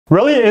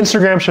Really,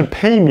 Instagram should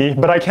pay me,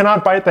 but I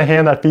cannot bite the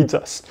hand that feeds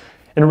us.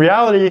 In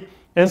reality,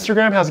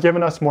 Instagram has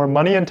given us more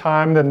money and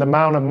time than the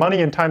amount of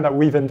money and time that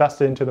we've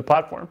invested into the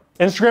platform.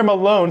 Instagram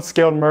alone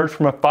scaled Merge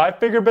from a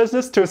 5-figure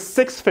business to a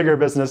 6-figure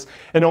business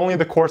in only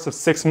the course of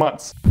 6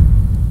 months.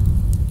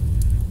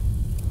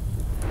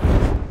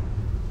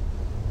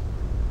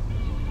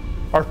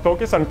 Our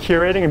focus on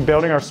curating and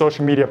building our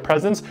social media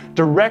presence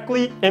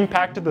directly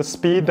impacted the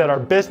speed that our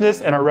business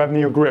and our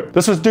revenue grew.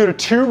 This was due to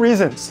 2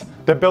 reasons: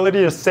 the ability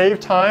to save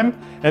time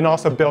and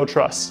also build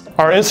trust.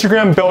 Our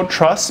Instagram built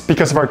trust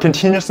because of our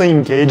continuously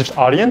engaged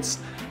audience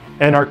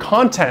and our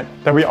content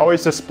that we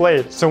always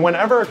displayed. So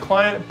whenever a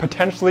client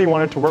potentially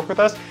wanted to work with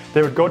us,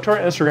 they would go to our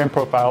Instagram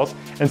profiles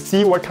and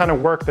see what kind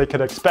of work they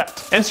could expect.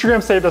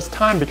 Instagram saved us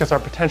time because our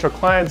potential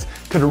clients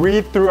could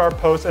read through our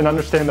posts and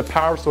understand the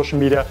power of social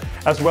media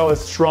as well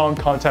as strong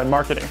content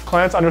marketing.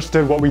 Clients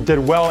understood what we did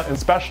well and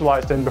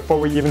specialized in before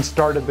we even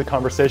started the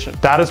conversation.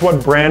 That is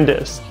what brand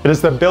is. It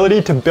is the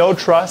ability to build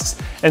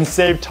trust and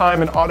save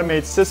time and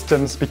automate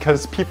systems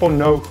because people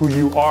know who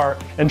you are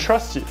and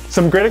trust you.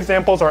 Some great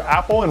examples are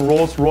Apple and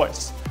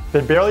Rolls-Royce.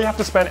 They barely have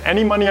to spend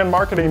any money on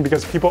marketing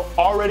because people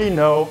already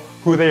know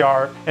who they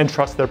are and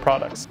trust their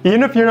products.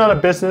 Even if you're not a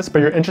business but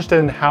you're interested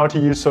in how to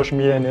use social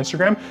media and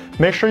Instagram,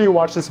 make sure you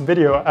watch this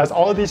video as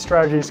all of these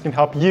strategies can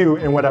help you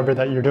in whatever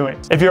that you're doing.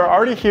 If you're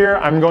already here,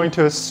 I'm going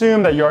to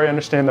assume that you already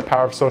understand the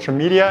power of social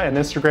media and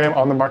Instagram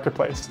on the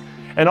marketplace,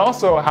 and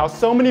also how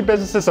so many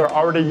businesses are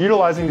already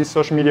utilizing these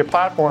social media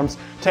platforms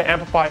to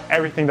amplify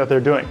everything that they're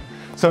doing.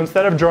 So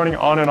instead of droning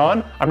on and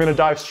on, I'm going to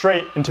dive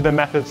straight into the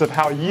methods of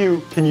how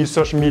you can use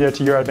social media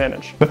to your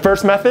advantage. The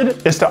first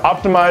method is to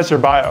optimize your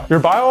bio. Your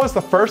bio is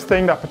the first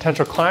thing that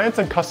potential clients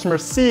and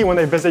customers see when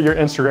they visit your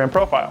Instagram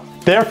profile.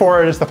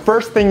 Therefore, it is the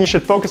first thing you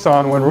should focus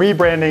on when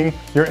rebranding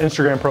your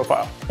Instagram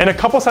profile. In a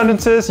couple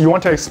sentences, you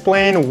want to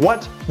explain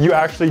what you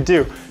actually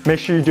do. Make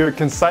sure you do it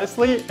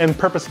concisely and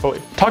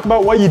purposefully. Talk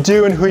about what you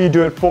do and who you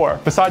do it for.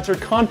 Besides your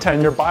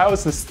content, your bio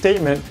is a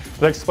statement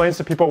that explains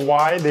to people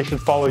why they should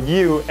follow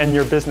you and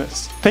your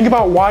business. Think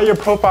about why your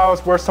profile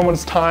is worth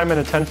someone's time and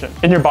attention.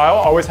 In your bio,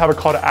 always have a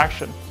call to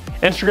action.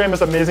 Instagram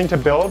is amazing to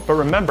build, but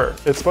remember,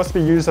 it's supposed to be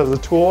used as a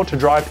tool to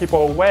drive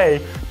people away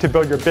to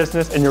build your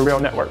business and your real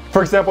network.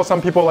 For example,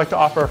 some people like to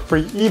offer a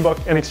free ebook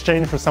in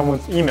exchange for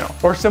someone's email.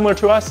 Or similar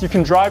to us, you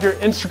can drive your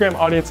Instagram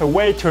audience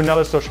away to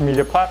another social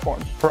media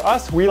platform. For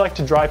us, we like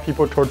to drive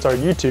people towards our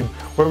YouTube,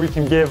 where we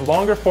can give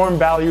longer form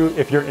value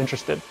if you're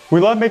interested.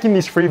 We love making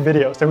these free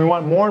videos, and we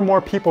want more and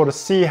more people to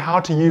see how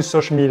to use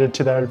social media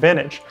to their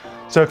advantage.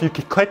 So if you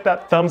could click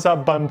that thumbs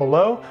up button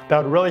below,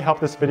 that would really help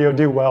this video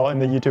do well in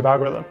the YouTube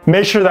algorithm.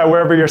 Make sure that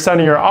wherever you're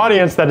sending your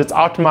audience that it's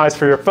optimized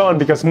for your phone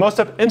because most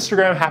of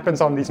Instagram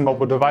happens on these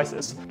mobile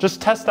devices.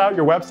 Just test out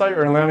your website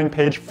or landing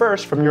page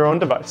first from your own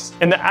device.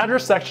 In the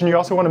address section, you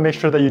also want to make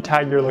sure that you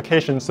tag your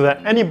location so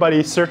that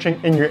anybody searching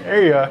in your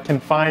area can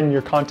find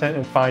your content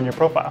and find your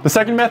profile. The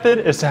second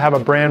method is to have a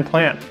brand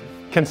plan.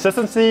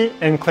 Consistency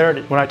and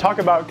clarity. When I talk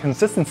about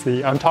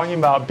consistency, I'm talking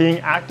about being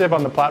active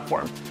on the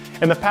platform.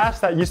 In the past,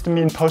 that used to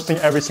mean posting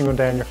every single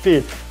day on your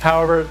feed.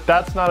 However,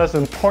 that's not as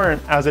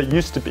important as it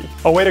used to be.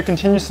 A way to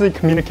continuously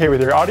communicate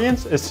with your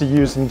audience is to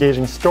use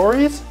engaging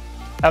stories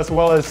as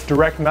well as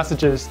direct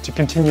messages to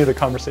continue the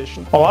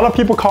conversation. A lot of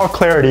people call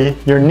clarity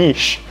your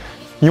niche.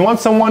 You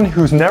want someone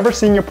who's never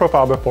seen your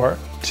profile before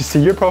to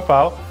see your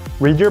profile,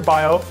 read your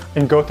bio,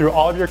 and go through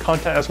all of your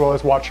content as well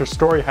as watch your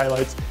story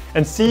highlights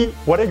and see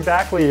what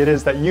exactly it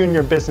is that you and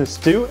your business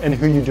do and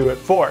who you do it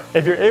for.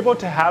 If you're able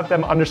to have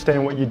them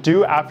understand what you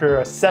do after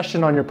a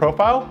session on your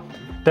profile,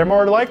 they're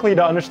more likely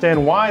to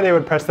understand why they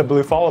would press the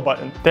blue follow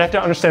button. They have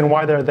to understand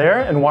why they're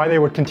there and why they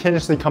would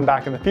continuously come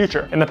back in the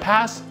future. In the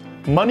past,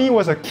 money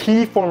was a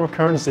key form of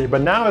currency,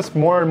 but now as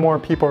more and more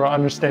people are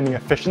understanding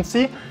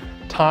efficiency,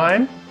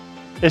 time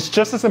is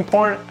just as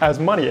important as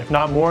money, if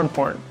not more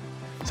important.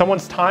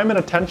 Someone's time and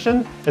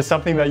attention is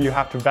something that you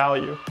have to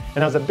value.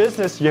 And as a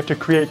business, you have to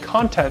create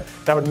content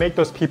that would make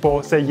those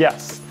people say,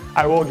 yes,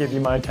 I will give you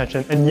my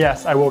attention, and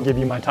yes, I will give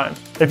you my time.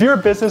 If you're a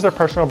business or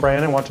personal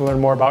brand and want to learn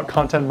more about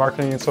content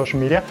marketing and social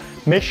media,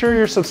 make sure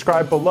you're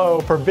subscribed below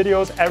for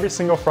videos every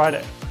single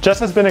Friday. Jess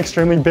has been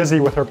extremely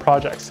busy with her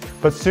projects,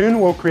 but soon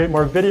we'll create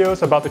more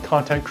videos about the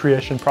content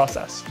creation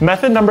process.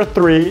 Method number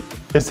 3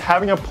 is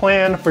having a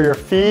plan for your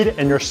feed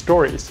and your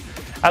stories.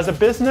 As a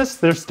business,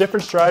 there's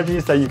different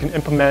strategies that you can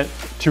implement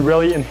to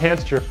really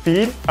enhance your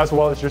feed as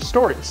well as your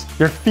stories.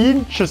 Your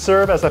feed should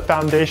serve as a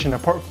foundation, a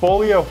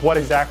portfolio of what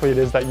exactly it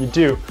is that you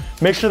do.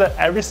 Make sure that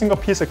every single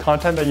piece of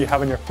content that you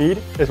have in your feed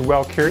is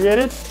well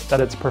curated,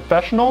 that it's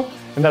professional,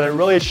 and that it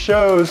really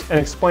shows and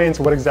explains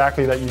what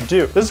exactly that you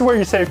do. This is where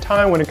you save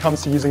time when it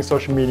comes to using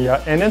social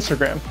media and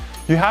Instagram.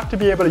 You have to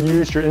be able to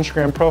use your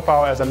Instagram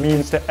profile as a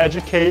means to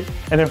educate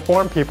and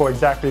inform people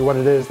exactly what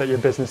it is that your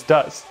business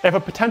does. If a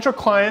potential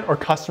client or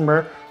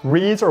customer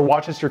reads or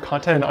watches your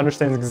content and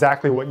understands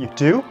exactly what you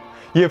do,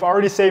 you have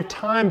already saved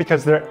time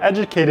because they're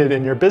educated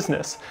in your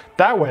business.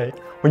 That way,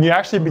 when you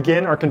actually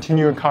begin or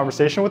continue a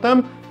conversation with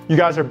them, you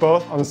guys are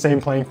both on the same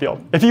playing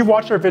field. If you've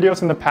watched our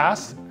videos in the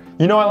past,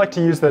 you know I like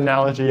to use the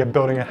analogy of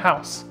building a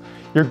house.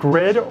 Your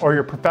grid or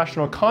your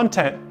professional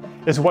content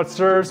is what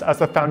serves as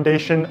the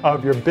foundation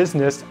of your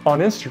business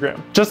on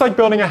Instagram. Just like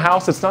building a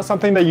house, it's not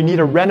something that you need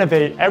to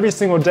renovate every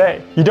single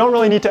day. You don't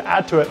really need to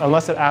add to it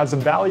unless it adds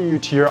value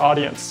to your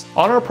audience.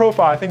 On our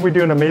profile, I think we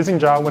do an amazing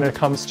job when it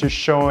comes to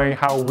showing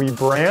how we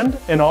brand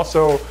and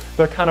also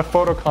the kind of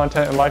photo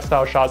content and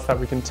lifestyle shots that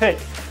we can take.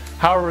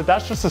 However,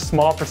 that's just a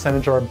small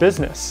percentage of our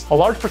business. A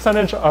large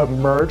percentage of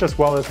Merge, as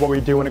well as what we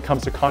do when it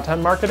comes to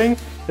content marketing,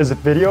 is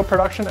video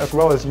production, as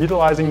well as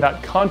utilizing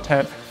that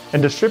content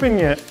and distributing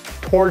it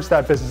towards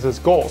that business's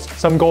goals.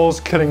 Some goals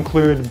could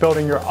include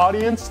building your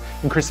audience,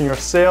 increasing your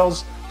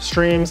sales,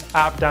 streams,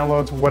 app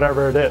downloads,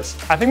 whatever it is.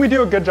 I think we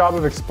do a good job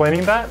of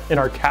explaining that in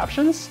our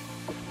captions,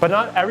 but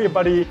not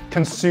everybody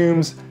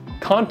consumes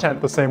content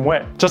the same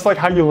way. Just like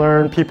how you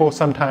learn, people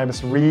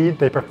sometimes read,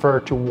 they prefer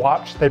to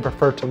watch, they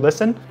prefer to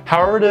listen.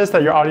 However it is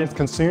that your audience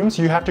consumes,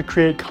 you have to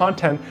create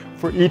content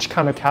for each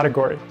kind of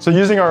category. So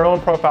using our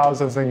own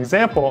profiles as an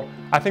example,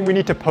 I think we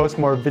need to post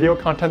more video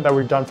content that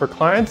we've done for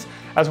clients,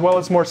 as well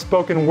as more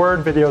spoken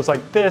word videos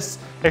like this,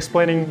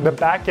 explaining the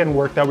back-end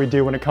work that we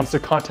do when it comes to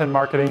content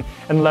marketing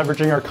and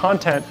leveraging our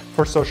content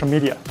for social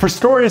media. For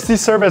stories, these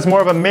serve as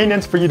more of a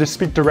maintenance for you to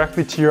speak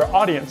directly to your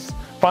audience.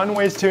 Find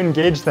ways to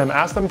engage them,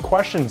 ask them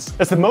questions.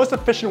 It's the most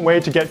efficient way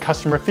to get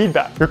customer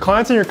feedback. Your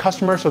clients and your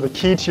customers are the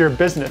key to your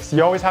business.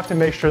 You always have to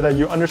make sure that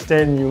you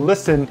understand and you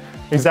listen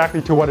exactly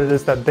to what it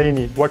is that they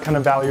need, what kind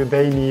of value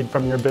they need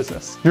from your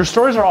business. Your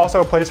stories are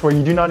also a place where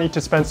you do not need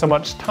to spend so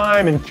much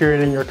time in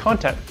curating your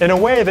content. In a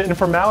way, the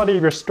informality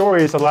of your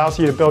stories allows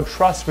you to build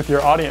trust with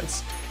your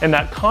audience. And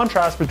that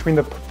contrast between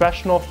the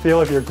professional feel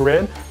of your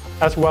grid,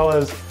 as well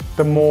as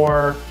the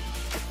more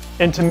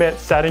intimate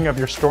setting of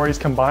your stories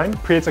combined,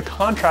 creates a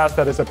contrast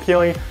that is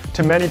appealing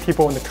to many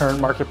people in the current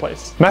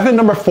marketplace. Method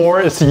number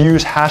 4 is to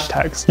use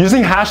hashtags.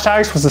 Using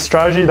hashtags was a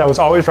strategy that was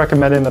always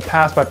recommended in the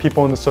past by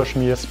people in the social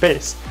media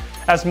space.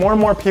 As more and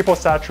more people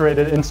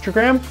saturated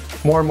Instagram,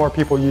 more and more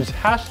people used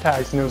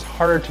hashtags, and it was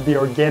harder to be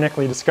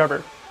organically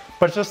discovered.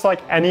 But just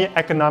like any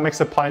economic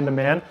supply and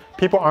demand,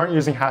 people aren't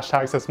using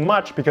hashtags as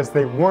much because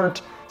they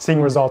weren't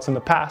seeing results in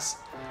the past.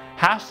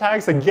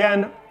 Hashtags,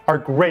 again, are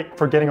great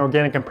for getting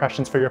organic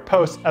impressions for your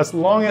posts as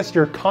long as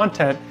your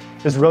content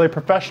is really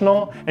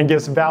professional and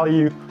gives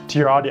value to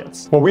your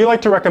audience. What we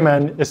like to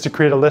recommend is to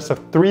create a list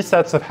of 3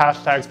 sets of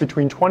hashtags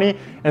between 20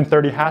 and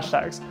 30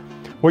 hashtags.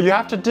 What you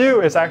have to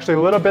do is actually a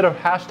little bit of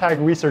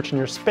hashtag research in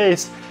your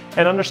space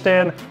and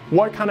understand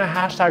what kind of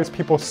hashtags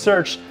people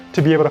search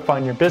to be able to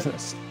find your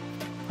business.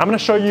 I'm going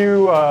to show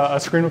you a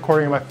screen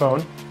recording on my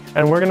phone,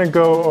 and we're going to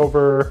go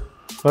over,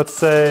 let's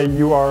say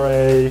you are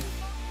a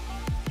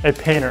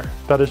painter,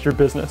 that is your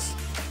business.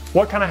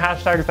 What kind of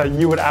hashtags that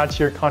you would add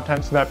to your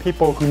content so that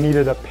people who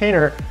needed a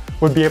painter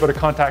would be able to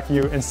contact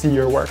you and see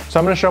your work. So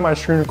I'm going to show my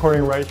screen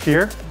recording right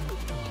here,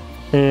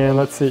 and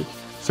let's see.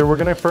 So we're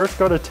going to first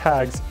go to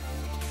tags,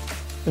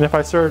 and if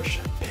I search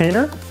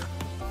painter,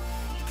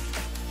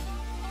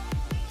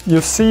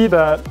 you'll see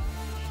that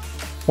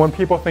when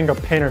people think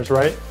of painters,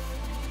 right?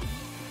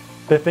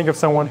 They think of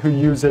someone who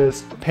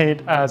uses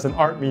paint as an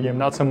art medium,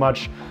 not so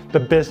much the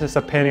business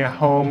of painting a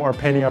home or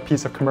painting a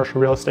piece of commercial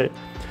real estate.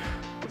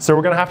 So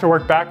we're gonna have to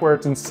work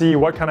backwards and see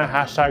what kind of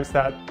hashtags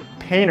that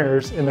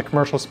painters in the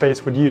commercial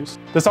space would use.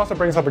 This also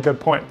brings up a good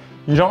point.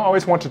 You don't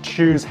always want to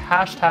choose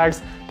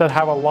hashtags that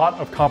have a lot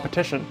of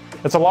competition.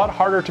 It's a lot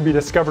harder to be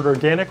discovered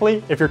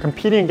organically if you're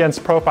competing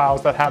against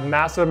profiles that have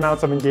massive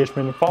amounts of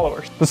engagement and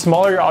followers. The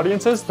smaller your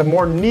audience is, the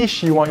more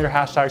niche you want your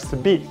hashtags to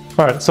be.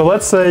 All right, so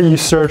let's say you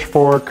search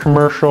for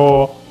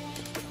commercial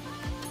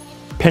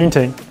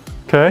painting,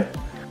 okay?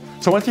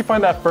 So once you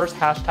find that first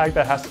hashtag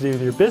that has to do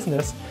with your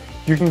business,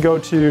 you can go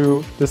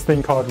to this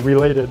thing called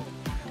related,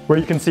 where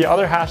you can see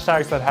other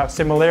hashtags that have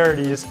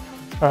similarities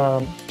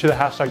to the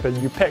hashtag that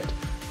you picked.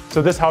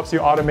 So this helps you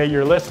automate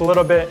your list a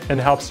little bit and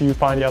helps you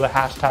find the other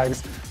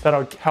hashtags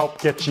that'll help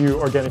get you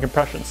organic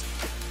impressions.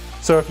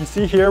 So if you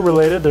see here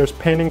related, there's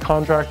painting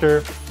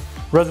contractor,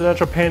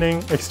 residential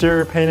painting,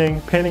 exterior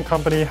painting, painting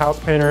company, house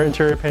painter,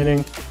 interior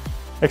painting,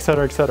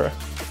 etc., etc.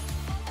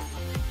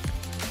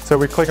 So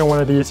we click on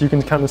one of these, you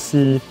can kind of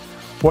see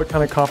what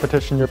kind of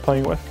competition you're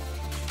playing with.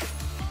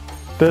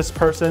 This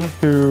person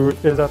who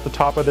is at the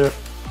top of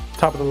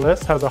the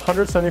list has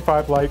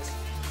 175 likes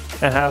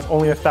and has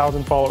only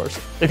 1,000 followers.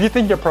 If you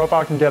think your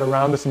profile can get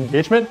around this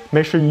engagement,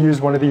 make sure you use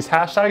one of these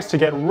hashtags to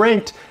get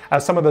ranked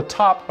as some of the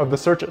top of the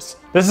searches.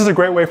 This is a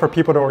great way for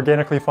people to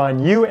organically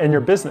find you and your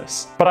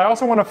business. But I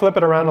also want to flip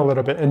it around a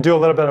little bit and do a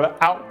little bit of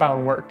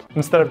outbound work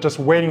instead of just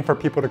waiting for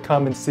people to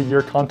come and see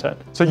your content.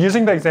 So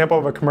using the example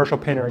of a commercial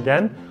painter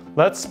again,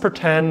 let's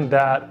pretend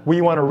that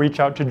we want to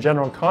reach out to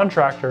general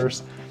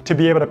contractors to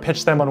be able to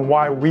pitch them on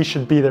why we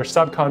should be their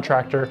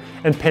subcontractor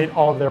and paint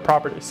all of their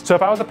properties. So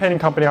if I was a painting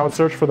company, I would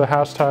search for the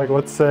hashtag,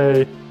 let's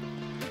say,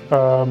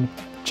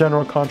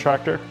 general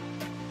contractor.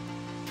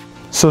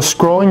 So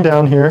scrolling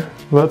down here,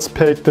 let's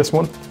pick this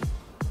one,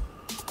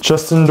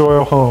 Justin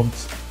Doyle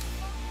Homes.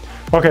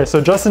 Okay, so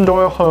Justin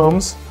Doyle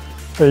Homes,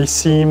 he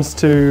seems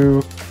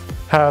to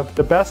have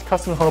the best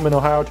custom home in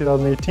Ohio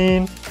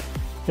 2018,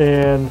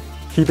 and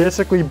he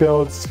basically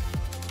builds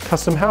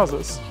custom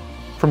houses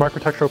from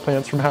architectural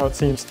plans from how it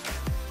seems.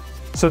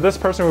 So this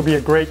person would be a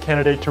great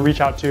candidate to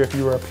reach out to if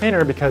you were a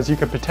painter, because you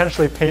could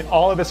potentially paint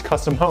all of his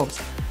custom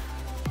homes.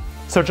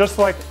 So just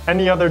like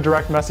any other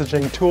direct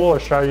messaging tool or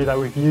strategy that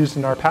we've used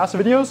in our past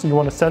videos, you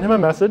want to send him a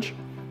message.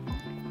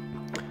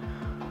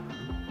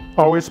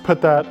 Always put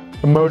that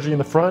emoji in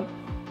the front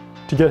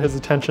to get his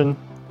attention.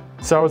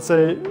 So I would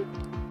say,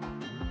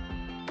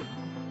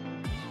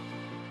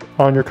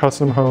 on your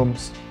custom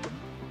homes.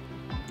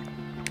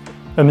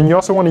 And then you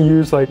also want to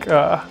use like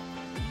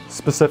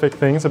specific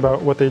things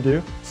about what they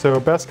do. So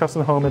best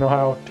custom home in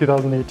Ohio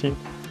 2018.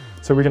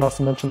 So we can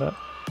also mention that.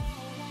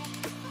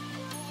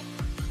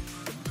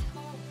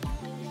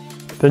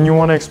 Then you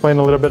want to explain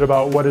a little bit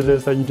about what it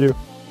is that you do.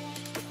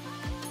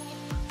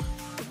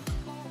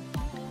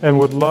 And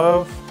would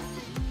love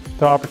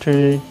the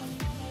opportunity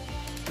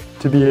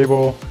to be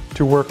able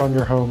to work on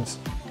your homes.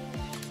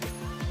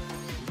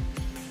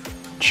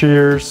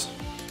 Cheers,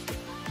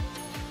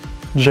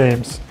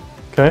 James.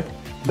 Okay?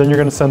 Then you're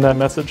going to send that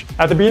message.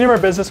 At the beginning of our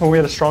business, when we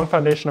had a strong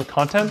foundation of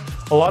content,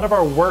 a lot of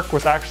our work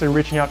was actually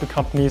reaching out to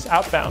companies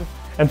outbound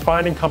and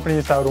finding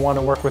companies that would want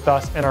to work with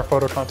us and our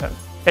photo content.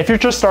 If you're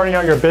just starting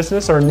out your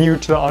business or new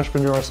to the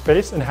entrepreneurial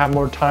space and have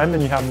more time than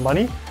you have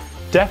money,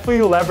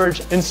 definitely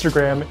leverage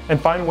Instagram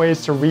and find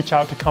ways to reach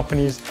out to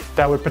companies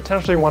that would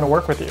potentially want to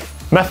work with you.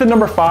 Method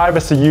number 5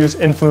 is to use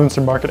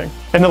influencer marketing.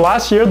 In the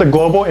last year, the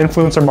global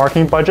influencer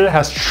marketing budget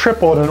has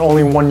tripled in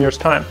only 1 year's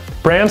time.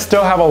 Brands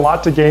still have a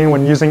lot to gain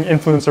when using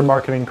influencer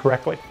marketing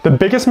correctly. The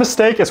biggest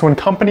mistake is when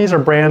companies or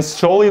brands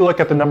solely look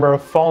at the number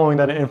of following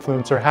that an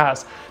influencer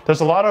has. There's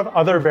a lot of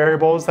other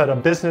variables that a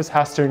business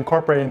has to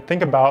incorporate and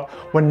think about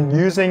when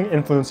using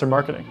influencer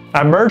marketing.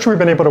 At Merge, we've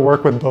been able to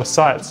work with both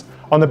sides.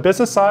 On the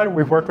business side,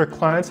 we've worked with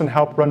clients and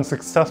helped run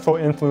successful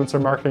influencer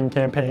marketing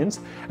campaigns.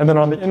 And then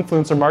on the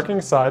influencer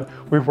marketing side,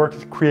 we've worked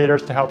with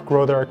creators to help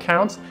grow their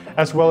accounts,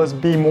 as well as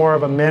be more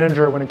of a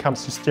manager when it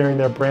comes to steering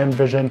their brand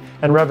vision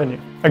and revenue.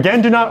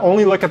 Again, do not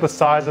only look at the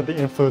size of the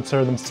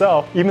influencer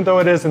themselves, even though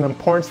it is an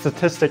important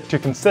statistic to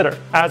consider.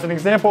 As an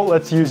example,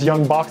 let's use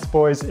Young Box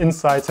Boy's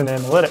insights and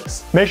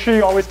analytics. Make sure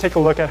you always take a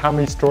look at how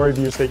many story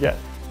views they get.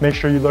 Make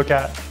sure you look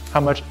at how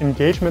much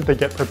engagement they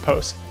get per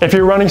post. If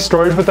you're running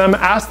stories with them,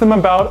 ask them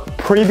about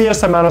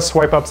previous amount of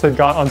swipe ups they've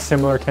got on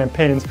similar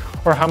campaigns,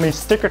 or how many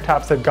sticker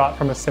taps they've got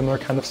from a similar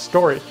kind of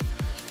story.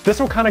 This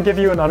will kind of give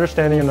you an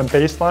understanding and a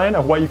baseline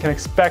of what you can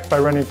expect by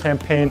running a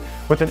campaign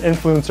with an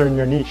influencer in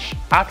your niche.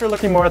 After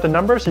looking more at the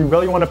numbers, you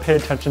really want to pay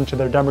attention to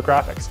their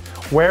demographics.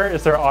 Where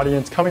is their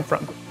audience coming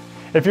from?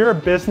 If you're a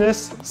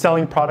business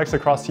selling products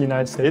across the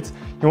United States,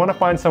 you want to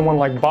find someone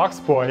like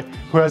Boxboy,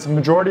 who has a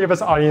majority of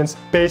his audience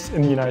based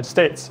in the United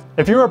States.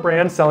 If you're a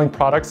brand selling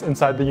products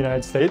inside the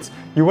United States,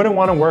 you wouldn't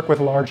want to work with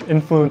large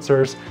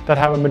influencers that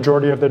have a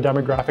majority of their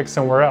demographics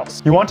somewhere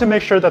else. You want to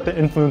make sure that the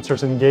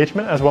influencer's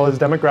engagement as well as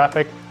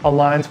demographic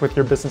aligns with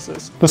your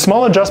businesses. The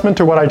small adjustment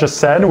to what I just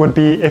said would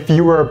be if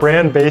you were a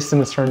brand based in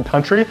a certain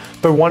country,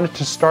 but wanted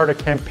to start a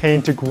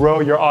campaign to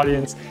grow your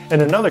audience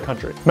in another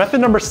country.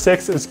 Method number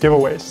 6 is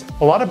giveaways.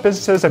 A lot of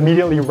businesses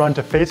immediately run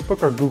to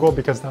Facebook or Google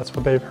because that's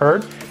what they've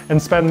heard,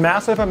 and spend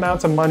massive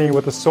amounts of money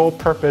with the sole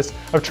purpose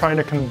of trying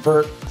to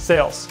convert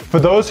sales. For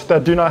those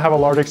that do not have a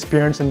large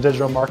experience in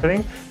digital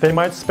marketing, they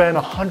might spend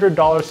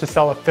 $100 to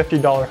sell a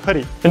 $50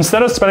 hoodie.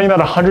 Instead of spending that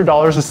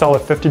 $100 to sell a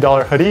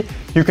 $50 hoodie,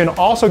 you can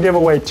also give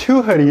away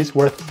 2 hoodies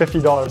worth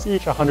 $50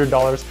 each,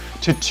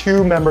 $100, to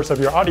 2 members of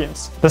your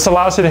audience. This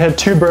allows you to hit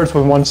 2 birds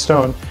with 1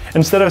 stone.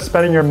 Instead of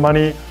spending your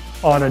money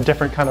on a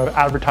different kind of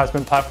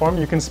advertisement platform,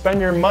 you can spend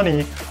your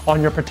money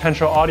on your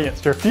potential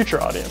audience, your future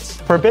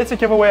audience. For a basic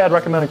giveaway, I'd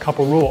recommend a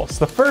couple rules.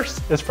 The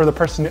first is for the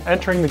person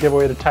entering the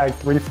giveaway to tag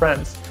 3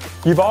 friends.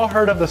 You've all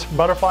heard of this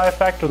butterfly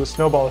effect or the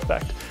snowball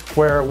effect,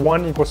 where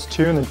 1 equals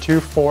 2 and then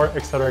 2, 4,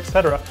 etc.,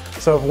 etc.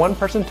 So if one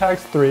person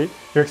tags 3,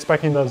 you're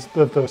expecting those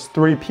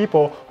 3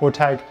 people will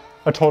tag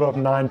a total of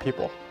 9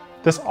 people.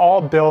 This all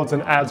builds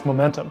and adds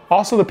momentum.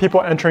 Also, the people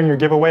entering your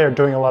giveaway are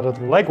doing a lot of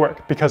the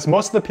legwork, because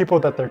most of the people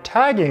that they're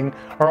tagging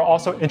are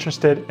also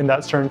interested in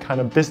that certain kind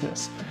of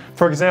business.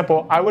 For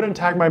example, I wouldn't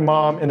tag my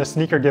mom in a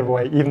sneaker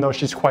giveaway even though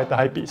she's quite the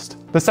hypebeast.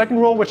 The second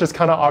rule, which is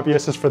kind of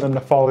obvious, is for them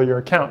to follow your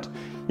account.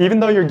 Even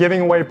though you're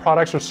giving away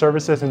products or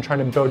services and trying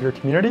to build your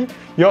community,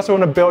 you also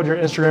want to build your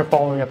Instagram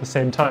following at the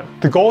same time.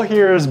 The goal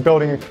here is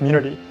building a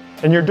community,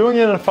 and you're doing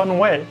it in a fun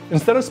way.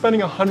 Instead of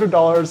spending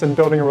 $100 and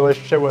building a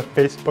relationship with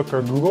Facebook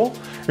or Google,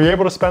 you're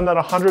able to spend that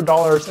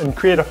 $100 and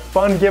create a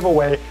fun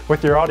giveaway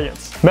with your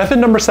audience. Method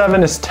number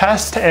 7 is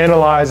test,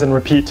 analyze, and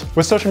repeat.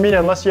 With social media,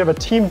 unless you have a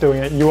team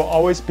doing it, you will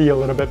always be a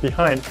little bit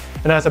behind.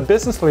 And as a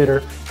business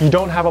leader, you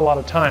don't have a lot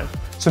of time.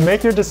 So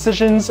make your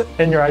decisions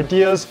and your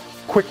ideas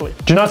quickly.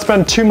 Do not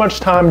spend too much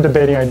time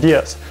debating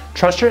ideas.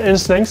 Trust your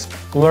instincts,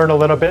 learn a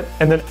little bit,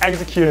 and then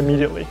execute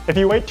immediately. If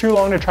you wait too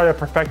long to try to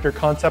perfect your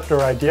concept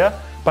or idea,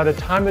 by the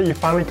time that you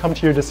finally come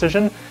to your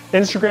decision,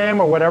 Instagram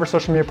or whatever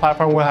social media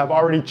platform will have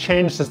already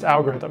changed this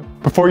algorithm.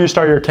 Before you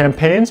start your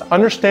campaigns,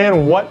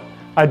 understand what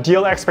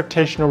ideal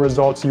expectation or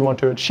results you want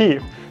to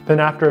achieve. Then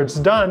after it's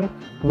done,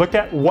 look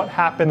at what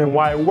happened and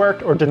why it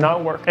worked or did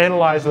not work.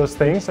 Analyze those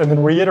things and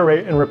then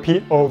reiterate and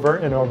repeat over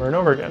and over and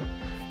over again.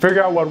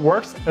 Figure out what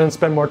works and then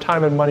spend more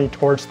time and money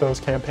towards those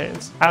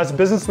campaigns. As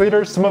business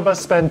leaders, some of us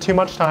spend too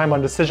much time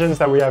on decisions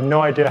that we have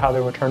no idea how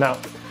they would turn out.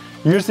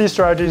 Use these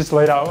strategies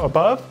laid out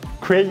above,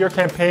 create your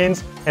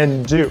campaigns,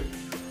 and do.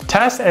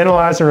 Test,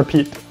 analyze, and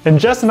repeat. And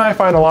Jess and I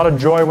find a lot of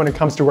joy when it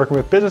comes to working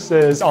with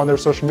businesses on their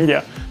social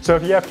media. So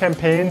if you have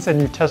campaigns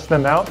and you test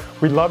them out,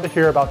 we'd love to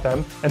hear about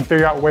them and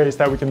figure out ways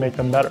that we can make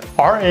them better.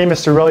 Our aim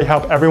is to really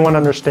help everyone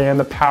understand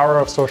the power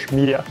of social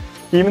media.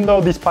 Even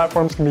though these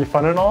platforms can be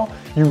fun and all,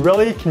 you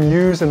really can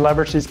use and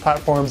leverage these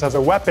platforms as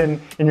a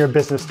weapon in your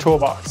business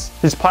toolbox.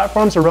 These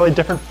platforms are really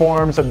different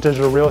forms of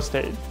digital real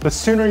estate. The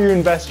sooner you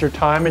invest your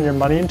time and your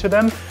money into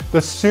them,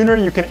 the sooner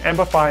you can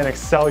amplify and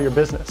excel your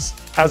business.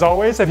 As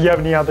always, if you have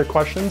any other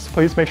questions,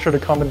 please make sure to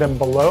comment them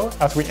below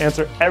as we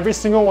answer every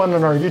single one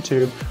on our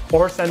YouTube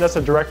or send us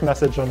a direct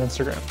message on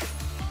Instagram.